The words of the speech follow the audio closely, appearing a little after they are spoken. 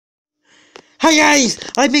Hi guys,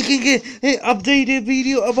 I'm making a updated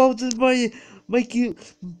video about my cube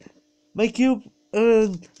my cube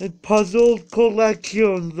puzzle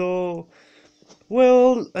collection. So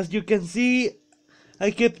well, as you can see,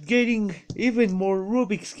 I kept getting even more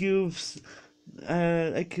Rubik's cubes.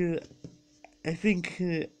 I think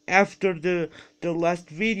after the last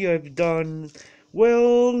video I've done,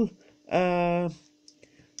 well, I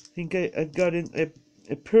think I've gotten a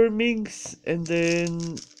Perminx, and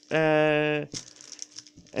then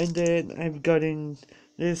I've gotten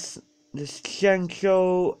this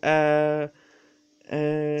Shangshou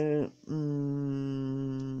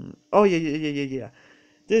oh yeah.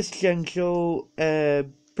 This Shangshou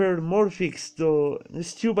Permorphix though,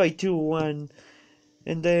 this 2x2 one,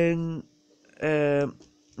 and then and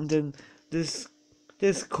then this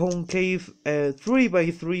this concave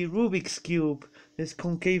 3x3 Rubik's cube, this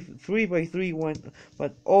concave 3x3 one,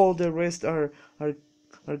 but all the rest are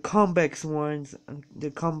convex ones, and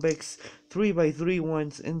the convex 3x3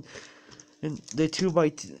 ones, and the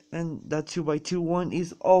 2x2, and that 2x2 one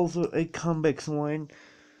is also a convex one,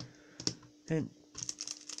 and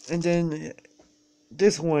then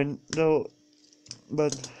this one though,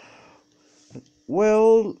 but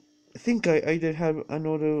well, I think I did have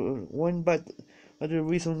another one, but the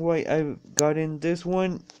reason why I've gotten this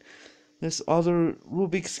one, this other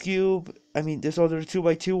Rubik's cube, I mean this other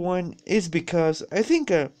 2x2 one, is because I think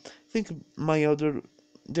the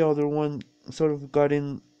other one sort of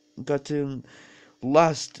gotten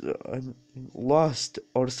lost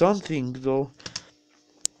or something though.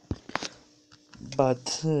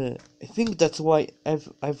 But I think that's why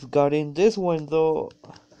I've gotten this one though,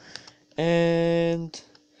 and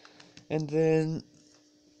then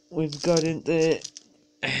we've gotten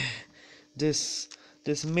this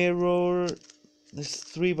this mirror, this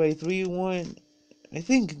 3x3 one. I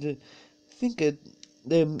think the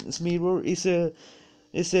mirror is a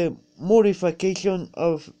modification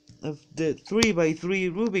of the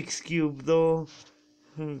 3x3 Rubik's cube though.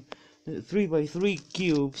 The 3x3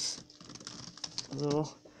 cubes though.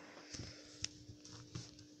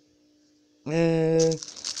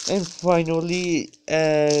 And finally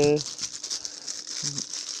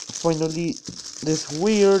this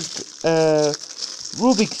weird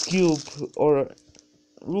Rubik's cube, or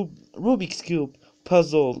Rubik's cube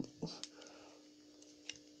puzzle.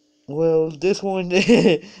 Well, this one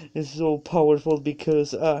is so powerful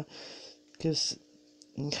because it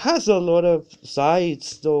has a lot of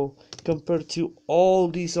sides though, compared to all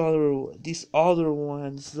these other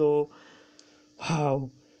ones though. Wow,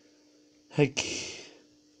 like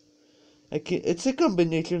it's a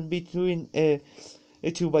combination between a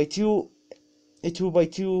 2x2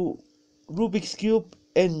 Rubik's cube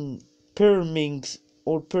and Perminx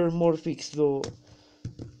or Permorphix though.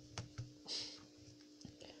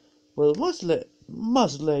 Well, most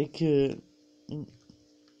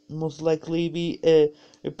likely be a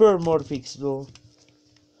Permorphix though.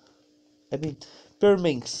 I mean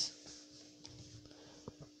Perminx,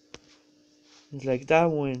 it's like that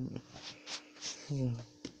one. Yeah.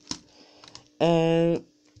 Uh,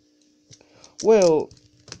 well,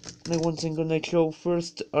 the ones I'm gonna show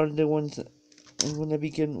first are the ones I'm gonna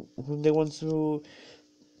begin from the ones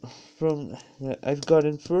from I've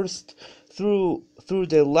gotten first through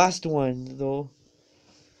the last one though.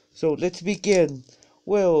 So let's begin.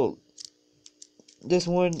 Well, this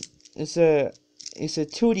one is a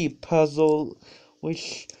 2D puzzle,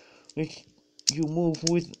 which which you move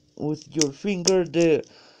with your finger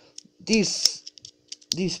these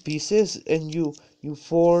these pieces, and you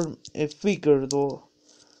form a figure though,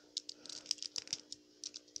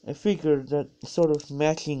 a figure that sort of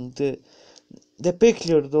matching the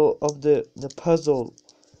picture though of the puzzle.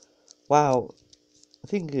 Wow, I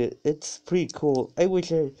think it's pretty cool. I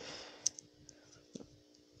wish I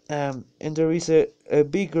and there is a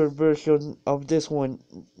bigger version of this one.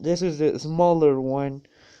 This is a smaller one,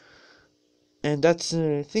 and that's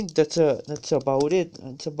I think that's about it.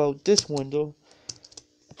 That's about this one though.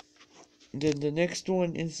 Then the next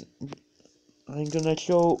one is I'm gonna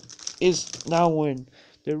show is that one,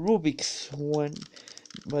 the Rubik's one.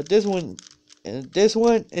 But this one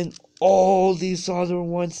and all these other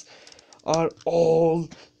ones are all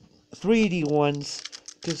 3D ones,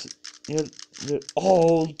 because they're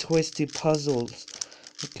all twisty puzzles.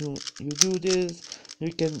 You do this,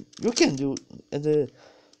 you can do the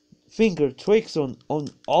finger tricks on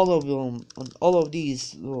all of them, on all of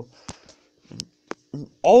these, so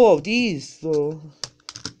all of these, so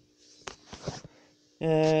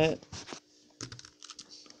uh,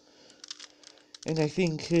 and I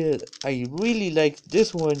think I really like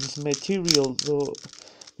this one's material though,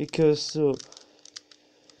 because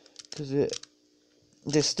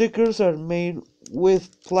the stickers are made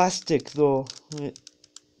with plastic though.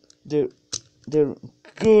 They're they're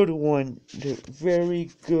good one. They're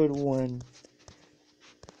very good one.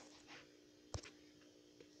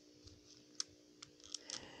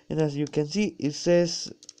 And as you can see, it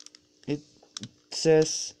says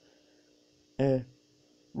uh,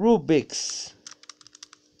 Rubik's.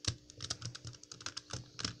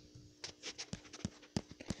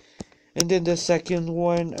 And then the second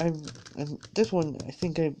one, and this one I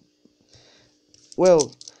think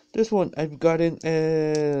well, this one I've gotten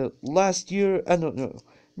last year.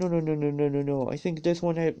 No. I think this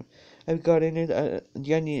one I've gotten it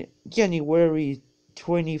January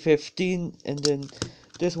 2015, and then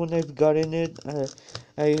this one I've gotten it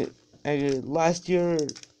I last year.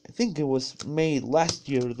 I think it was May last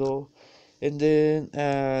year though, and then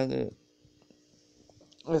the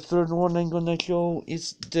third one I'm gonna show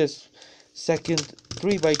is this second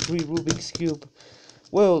 3x3 Rubik's Cube.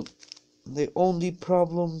 Well, the only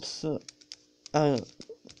problems uh,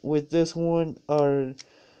 with this one are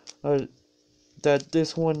that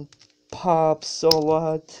this one pops a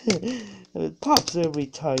lot. It pops every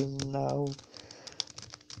time now.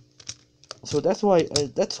 So that's why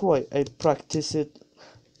I practiced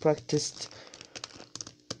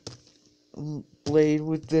played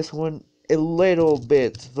with this one a little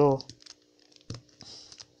bit though.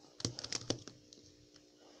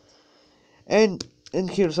 And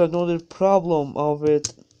here's another problem of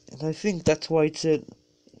it, and I think that's why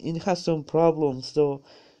it has some problems though.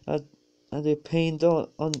 Uh, and the paint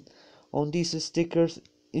on these stickers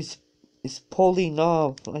is pulling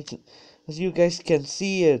off, as you guys can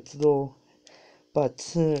see it though.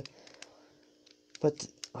 But but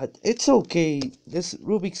it's okay. This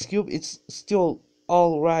Rubik's Cube, it's still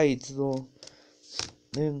all right though.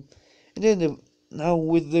 And then now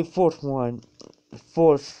with the fourth one.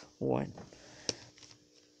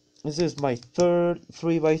 This is my third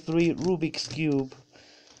 3x3 Rubik's Cube.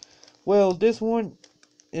 Well, this one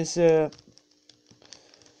is this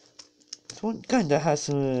one kinda has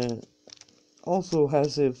also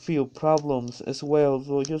has a few problems as well,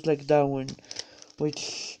 so just like that one,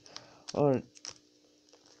 which are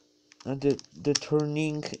the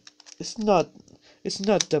turning is not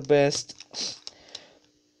the best.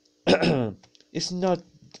 it's not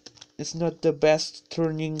it's not the best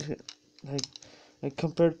turning, like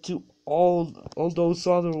compared to all those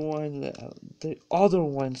other ones. The other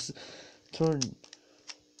ones turn.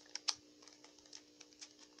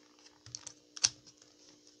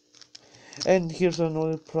 And here's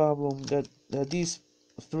another problem, that these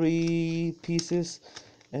three pieces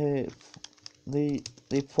uh, they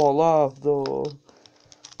fall off though.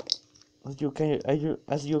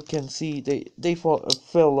 As you can see, they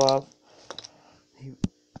fell off.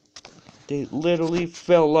 They literally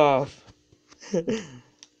fell off.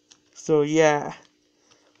 So yeah,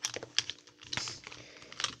 I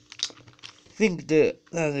think the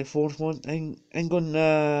fourth one I'm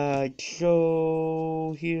gonna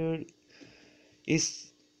show here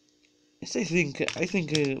is I think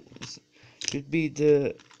should be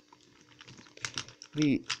the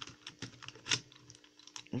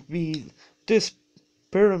be this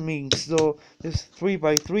pyramid. So this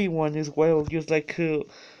 3x3 one is well, just like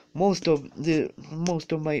most of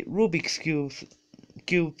my Rubik's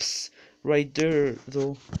cubes right there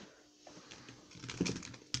though.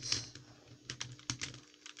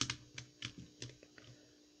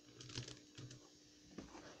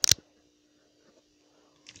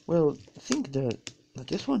 Well, I think that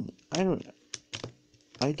this one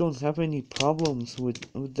I don't have any problems with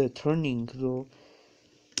the turning though,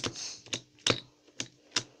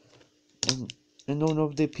 and none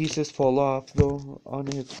of the pieces fall off though on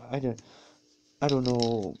it. I don't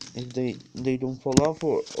know if they don't fall off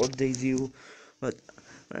or they do, but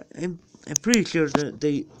I'm pretty sure that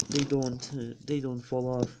they don't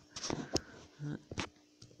fall off.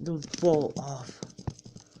 Don't fall off.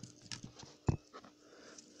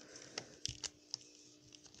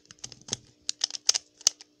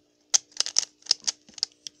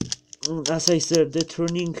 As I said, the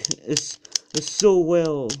turning is so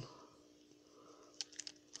well.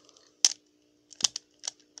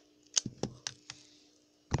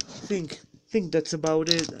 Think that's about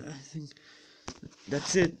it. I think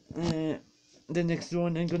that's it. The next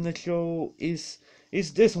one I'm gonna show is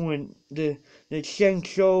this one, the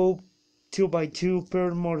Shangshou 2x2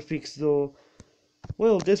 Paramorphics though.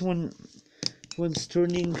 Well, this one's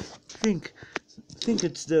turning. Think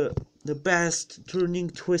it's the best turning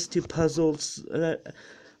twisty puzzles that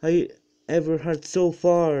I ever had so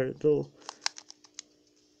far though.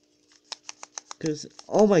 Cause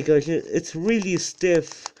oh my gosh, it's really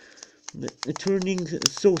stiff. turning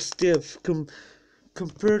so stiff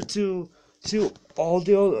compared to all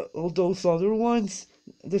those other ones.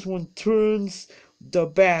 This one turns the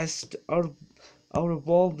best out of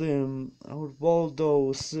all those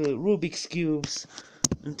Rubik's cubes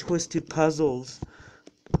and twisted puzzles.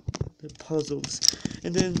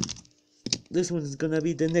 And then this one's gonna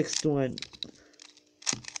be the next one.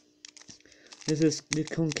 This is the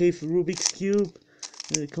concave Rubik's cube,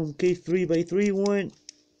 the concave 3x3 one.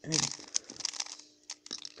 And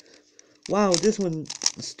wow, this one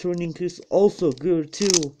is turning is also good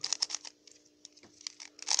too.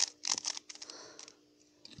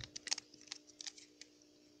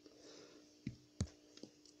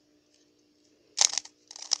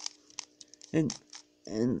 And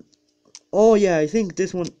and oh yeah, I think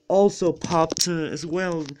this one also popped as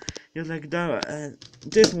well. Just like that,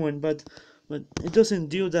 this one, but it doesn't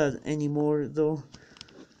do that anymore though.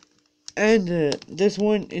 And this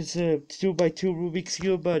one is a 2x2 Rubik's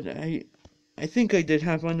cube, but I think I did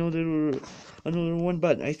have another one,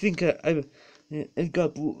 but I think the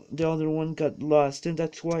other one got lost, and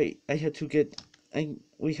that's why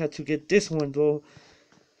we had to get this one though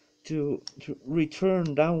to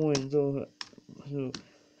return that one though. So,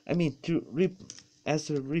 I mean as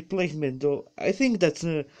a replacement though. I think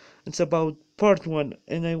it's about part one,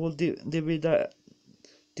 and I will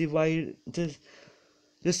divide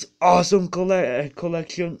this awesome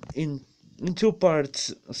collection in two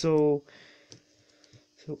parts. So